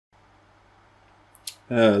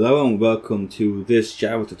Hello and welcome to this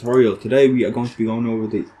Java tutorial. Today we are going to be going over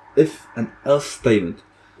the if and else statement.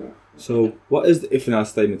 So what is the if and else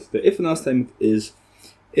statement? The if and else statement is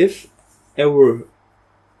if a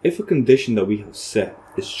condition that we have set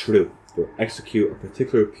is true, we'll execute a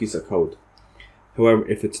particular piece of code. However,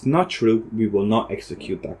 if it's not true, we will not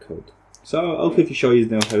execute that code. So I'll quickly show you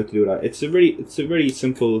now how to do that. It's a very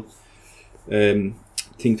simple thing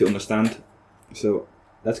to understand. So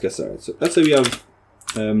let's get started. So let's say we have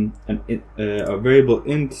a variable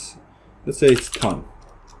int. Let's say it's time.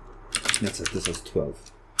 Let's set this as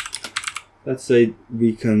 12. Let's say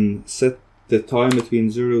we can set the time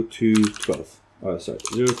between 0 to 12. Oh, sorry,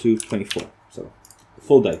 0 to 24. So a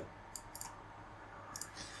full day.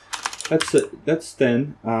 Let's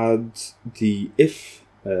then add the if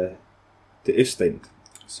statement.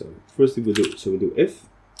 So firstly we'll do if.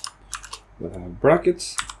 We'll have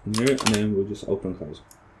brackets in here, and then we'll just open and close,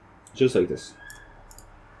 just like this.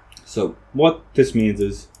 So what this means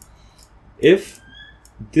is, if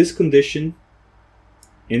this condition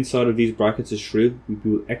inside of these brackets is true, we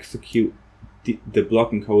will execute the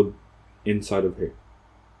blocking code inside of here.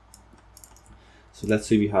 So let's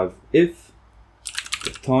say we have if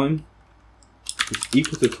the time is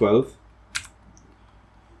equal to 12,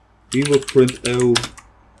 we will print out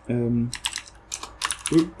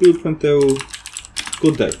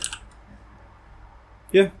good day.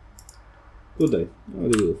 Yeah, good day. I'll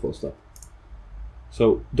do a full stop.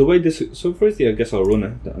 So the way this, so firstly I guess I'll run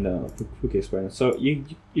it and then I'll quickly explain it. So you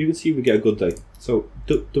can see we get a good day. So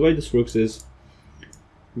the way this works is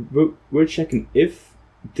we're checking if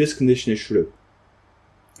this condition is true,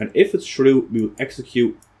 and if it's true, we will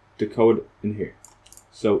execute the code in here.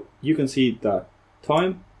 So you can see that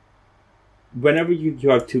time, whenever you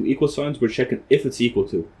have two equal signs, we're checking if it's equal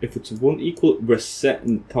to. If it's one equal, we're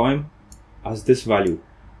setting time as this value.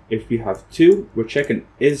 If we have two, we're checking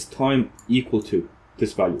is time equal to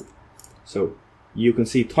this value. So you can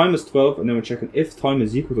see time is 12, and then we're checking if time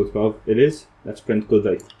is equal to 12. It is. Let's print good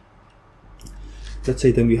day. Let's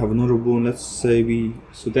say then we have another one. Let's say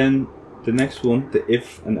so then the next one, the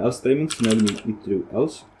if and else statements. So now we need to do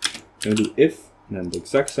else. We're gonna do if, and then the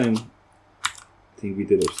exact same thing we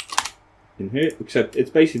did in here, except it's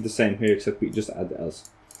basically the same here, except we just add the else.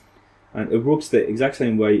 And it works the exact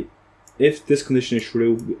same way. If this condition is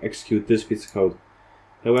true, we execute this piece of code.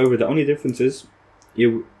 However, the only difference is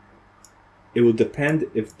it will depend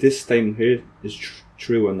if this statement here is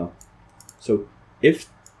true or not. So if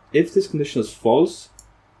this condition is false,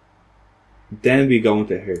 then we go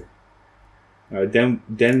into here.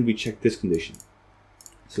 Then we check this condition.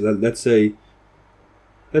 So let's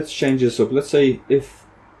change this up. Let's say if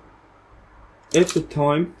the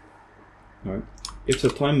time, if the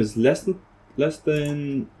time is less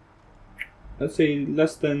than let's say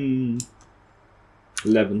less than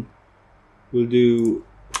 11, we'll do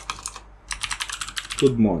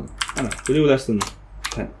good morning. We'll do less than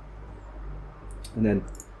 10. And then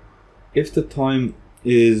if the time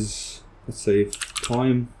is, let's say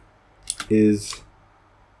time is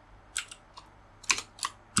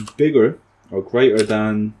bigger or greater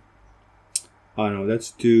than, I don't know,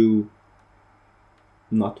 let's do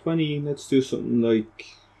not 20, let's do something like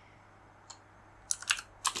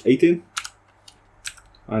 18.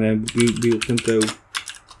 And then we'll print out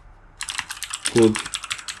good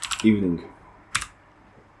evening.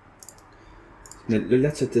 Now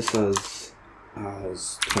let's set this as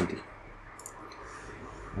 20.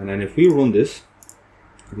 And then if we run this,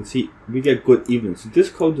 you can see we get good evening. So this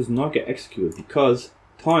code does not get executed because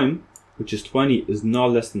time, which is 20, is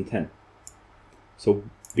not less than 10. So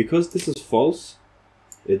because this is false,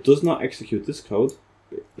 it does not execute this code.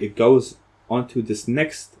 It goes onto this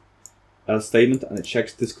next else statement and it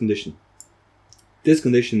checks this condition. This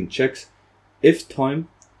condition checks if time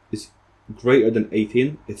is greater than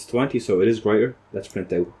 18. It's 20, so it is greater. Let's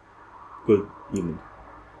print out good evening.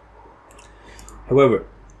 However,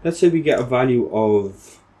 let's say we get a value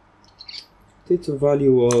of, let's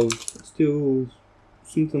do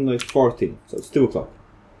something like 14. So it's 2 o'clock.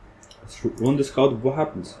 Let's run this code. What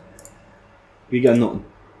happens? We get nothing,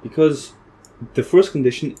 because the first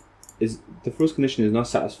condition is not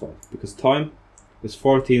satisfied, because time is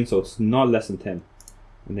 14, so it's not less than 10.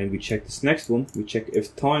 And then we check this next one. We check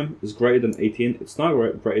if time is greater than 18. It's not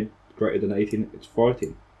greater than 18. It's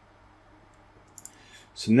 14.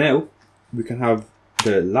 So now we can have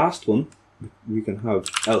the last one. We can have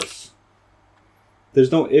else.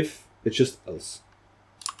 There's no if. It's just else.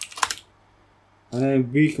 And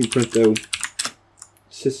then we can print out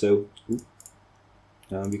sysout.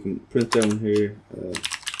 And we can print down here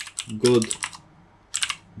good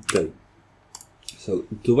day. So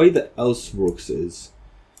the way the else works is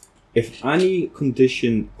if any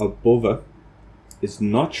condition above it is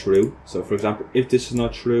not true, so for example, if this is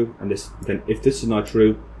not true and this, then if this is not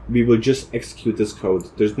true, we will just execute this code.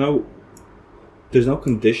 There's no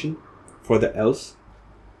condition for the else.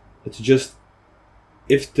 It's just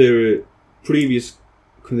if the previous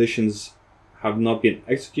conditions have not been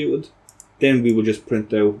executed, then we will just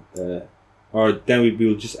print out, or then we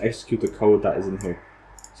will just execute the code that is in here.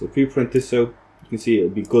 So if we print this out, you can see it'll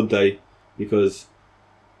be good day, because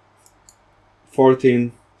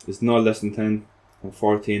 14 is not less than 10 and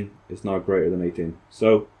 14 is not greater than 18.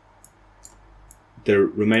 So the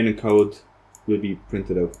remaining code will be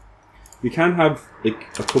printed out. We can have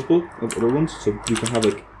like a couple of other ones, so we can have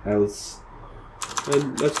like else.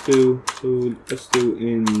 Let's do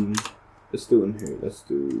in here. Let's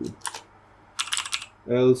do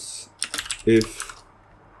else if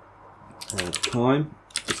time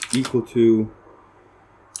is equal to,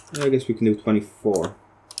 I guess we can do 24.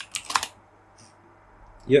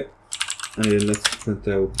 Yep. And then let's print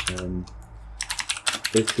out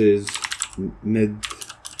it is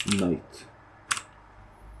midnight.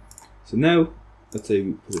 So now let's say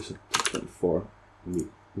we put this up to 24 and we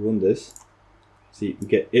run this. See, we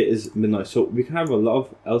get it is midnight. So we can have a lot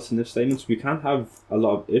of else and if statements. We can have a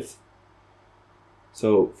lot of if.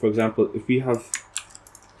 So for example, if we have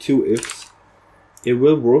two ifs, it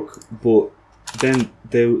will work, but then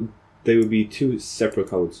they will be two separate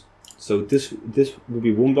codes. So this will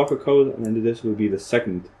be one block of code, and then this will be the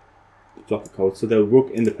second block of code. So they'll work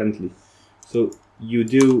independently. So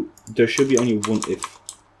there should be only one if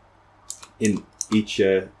in each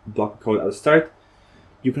block of code at the start.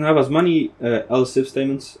 You can have as many else if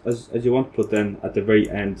statements as you want, but then at the very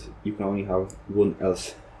end you can only have one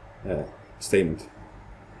else statement.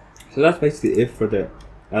 So that's basically it for the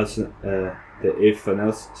else, the if and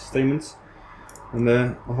else statements. And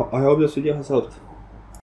I hope this video has helped.